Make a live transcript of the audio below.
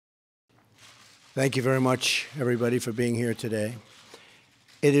Thank you very much, everybody, for being here today.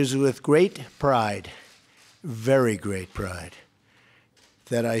 It is with great pride, very great pride,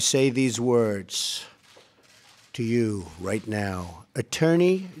 that I say these words to you right now.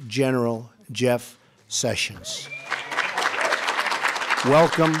 Attorney General Jeff Sessions.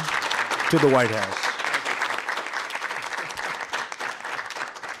 Welcome to the White House.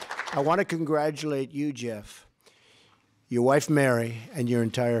 I want to congratulate you, Jeff, your wife, Mary, and your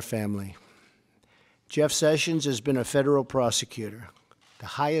entire family. Jeff Sessions has been a federal prosecutor, the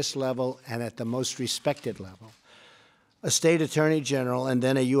highest level and at the most respected level, a state attorney general, and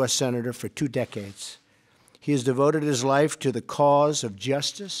then a U.S. senator for 2 decades. He has devoted his life to the cause of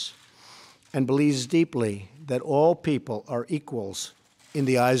justice and believes deeply that all people are equals in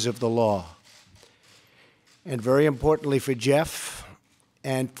the eyes of the law. And very importantly for Jeff,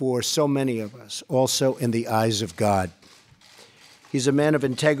 and for so many of us, also in the eyes of God. He's a man of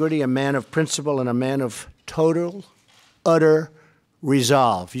integrity, a man of principle, and a man of total, utter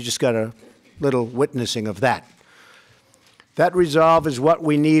resolve. You just got a little witnessing of that. That resolve is what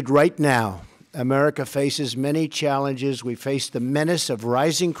we need right now. America faces many challenges. We face the menace of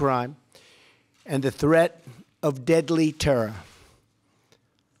rising crime and the threat of deadly terror.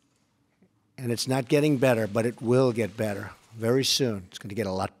 And it's not getting better, but it will get better very soon. It's going to get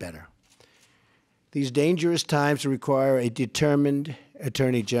a lot better. These dangerous times require a determined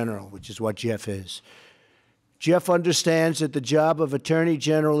attorney general, which is what Jeff is. Jeff understands that the job of attorney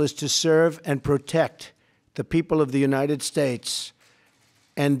general is to serve and protect the people of the United States,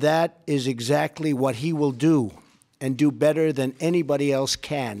 and that is exactly what he will do, and do better than anybody else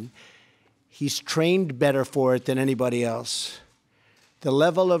can. He's trained better for it than anybody else. The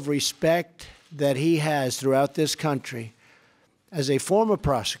level of respect that he has throughout this country as a former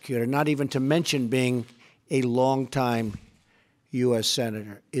prosecutor, not even to mention being a longtime U.S.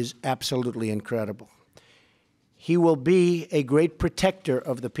 senator, is absolutely incredible. He will be a great protector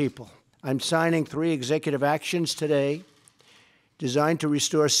of the people. I'm signing 3 executive actions today designed to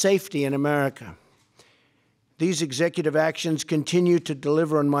restore safety in America. These executive actions continue to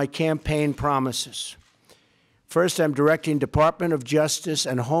deliver on my campaign promises. First, I'm directing Department of Justice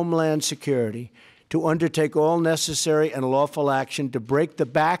and Homeland Security to undertake all necessary and lawful action to break the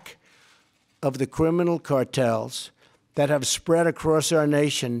back of the criminal cartels that have spread across our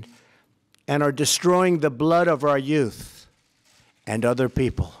nation and are destroying the blood of our youth and other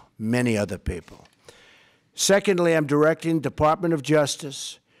people, many other people. Secondly, I'm directing Department of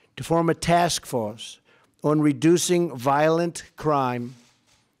Justice to form a task force on reducing violent crime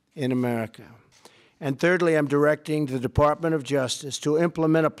in America. And thirdly, I'm directing the Department of Justice to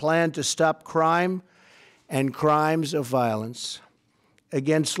implement a plan to stop crime and crimes of violence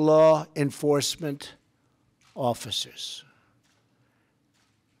against law enforcement officers.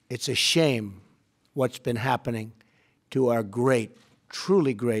 It's a shame what's been happening to our great,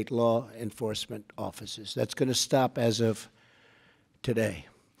 truly great law enforcement officers. That's going to stop as of today.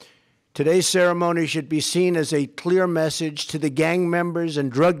 Today's ceremony should be seen as a clear message to the gang members and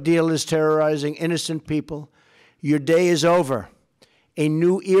drug dealers terrorizing innocent people. Your day is over. A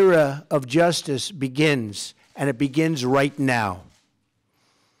new era of justice begins, and it begins right now.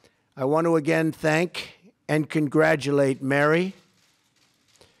 I want to again thank and congratulate Mary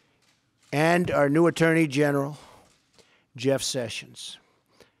and our new Attorney General, Jeff Sessions.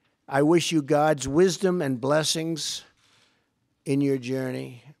 I wish you God's wisdom and blessings in your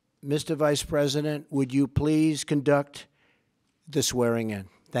journey. Mr. Vice President, would you please conduct the swearing in?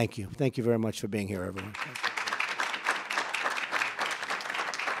 Thank you. Thank you very much for being here, everyone.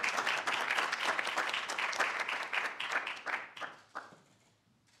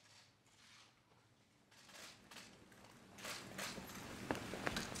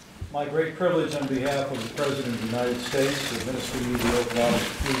 My great privilege on behalf of the President of the United States to administer you the oath of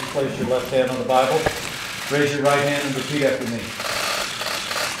office. Please place your left hand on the Bible. Raise your right hand and repeat after me.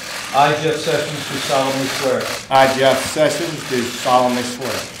 I, Jeff Sessions, do solemnly swear. I, Jeff Sessions, do solemnly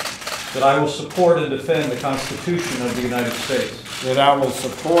swear. That I will support and defend the Constitution of the United States. That I will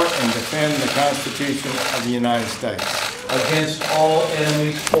support and defend the Constitution of the United States. Against all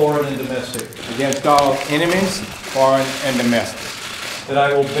enemies, foreign and domestic. Against all enemies, foreign and domestic. That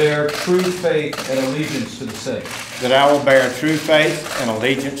I will bear true faith and allegiance to the same. That I will bear true faith and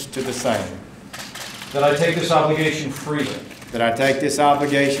allegiance to the same. That I take this obligation freely. That I take this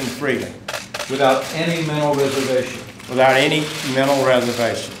obligation freely. Without any mental reservation. Without any mental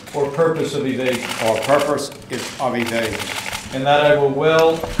reservation. Or purpose of evasion. Or purpose of evasion. And that I will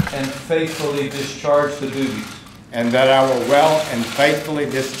well and faithfully discharge the duties. And that I will well and faithfully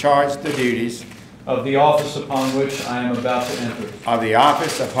discharge the duties of the office upon which I am about to enter. of the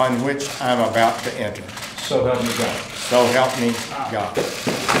office upon which I am about to enter. So help me God. So help me God.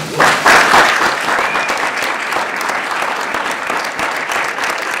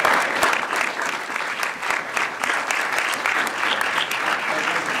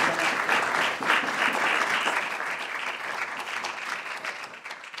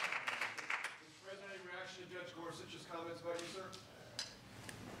 President, any reaction to Judge Gorsuch's comments about you, sir?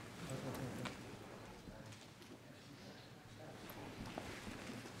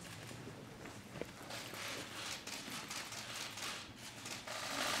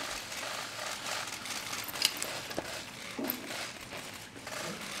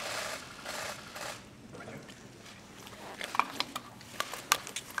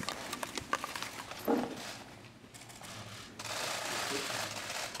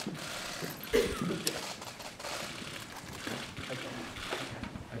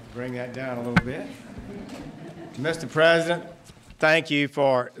 Bring that down a little bit. Mr. President, thank you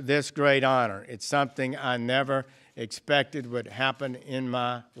for this great honor. It's something I never expected would happen in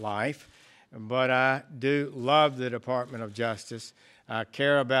my life, but I do love the Department of Justice. I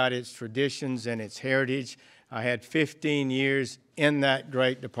care about its traditions and its heritage. I had 15 years in that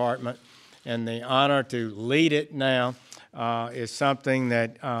great department, and the honor to lead it now is something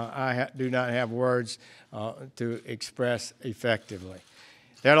that I do not have words to express effectively.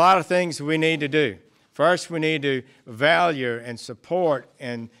 There are a lot of things we need to do. First, we need to value and support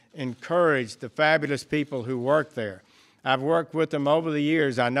and encourage the fabulous people who work there. I've worked with them over the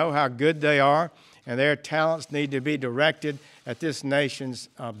years. I know how good they are, and their talents need to be directed at this nation's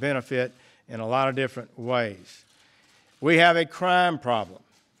benefit in a lot of different ways. We have a crime problem.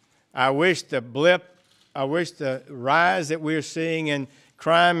 I wish the rise that we're seeing in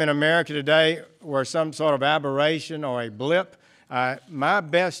crime in America today were some sort of aberration or a blip. My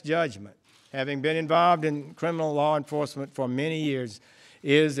best judgment, having been involved in criminal law enforcement for many years,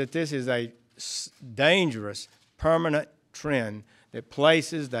 is that this is a dangerous, permanent trend that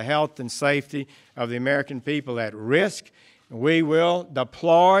places the health and safety of the American people at risk. We will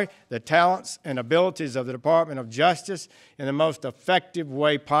deploy the talents and abilities of the Department of Justice in the most effective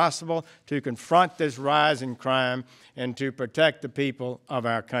way possible to confront this rise in crime and to protect the people of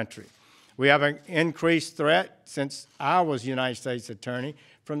our country. We have an increased threat since I was United States Attorney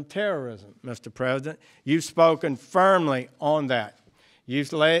from terrorism, Mr. President. You've spoken firmly on that.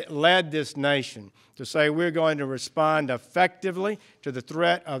 You've led this nation to say we're going to respond effectively to the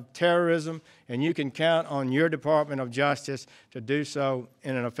threat of terrorism, and you can count on your Department of Justice to do so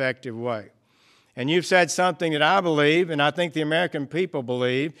in an effective way. And you've said something that I believe, and I think the American people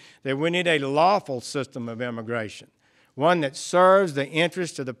believe, that we need a lawful system of immigration, one that serves the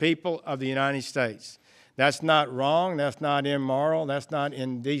interests of the people of the United States. That's not wrong, that's not immoral, that's not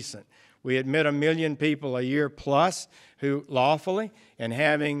indecent. We admit 1 million people a year plus who lawfully, and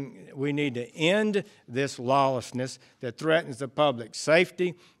we need to end this lawlessness that threatens the public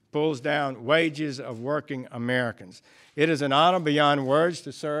safety, pulls down wages of working Americans. It is an honor beyond words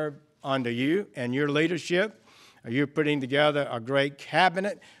to serve under you and your leadership. You're putting together a great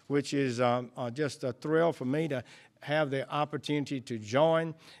cabinet, which is just a thrill for me to have the opportunity to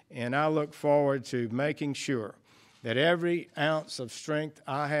join, and I look forward to making sure that every ounce of strength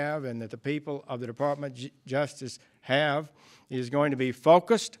I have and that the people of the Department of Justice have is going to be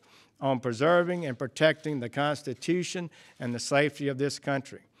focused on preserving and protecting the Constitution and the safety of this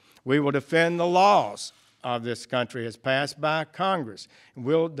country. We will defend the laws of this country as passed by Congress. And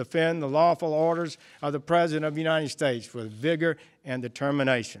we'll defend the lawful orders of the President of the United States with vigor and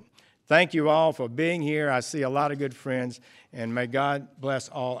determination. Thank you all for being here. I see a lot of good friends, and may God bless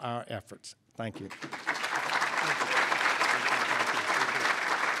all our efforts. Thank you.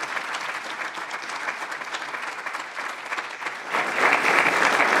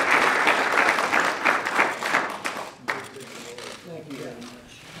 Thank you very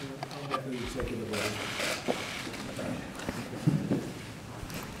much. I'll have the executive order.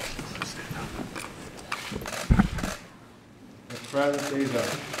 Mr. President, these are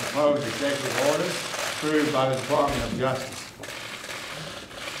proposed executive orders approved by the Department of Justice.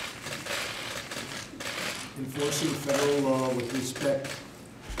 Enforcing federal law with respect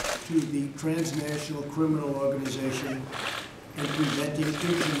to the transnational criminal organization and preventing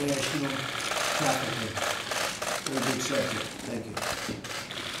international trafficking. Will be accepted. Thank you.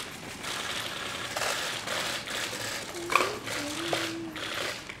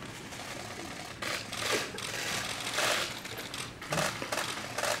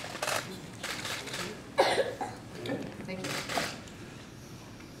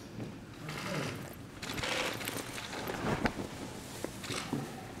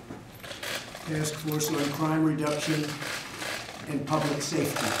 Task Force on Crime Reduction and Public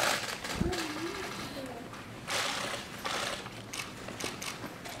Safety.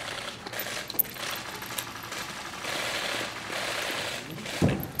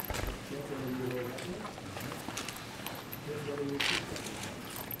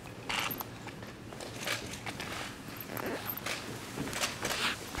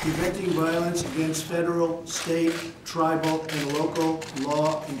 Preventing violence against federal, state, tribal, and local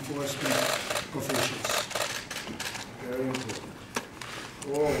law enforcement officials. Very important.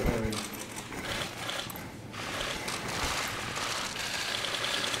 All very important.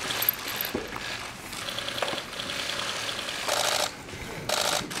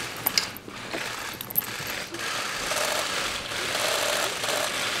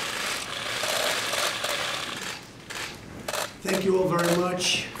 Thank you all very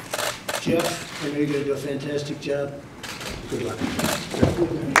much. Jeff, I know you're going to do a fantastic job. Good luck.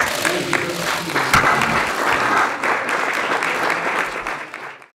 Thank you.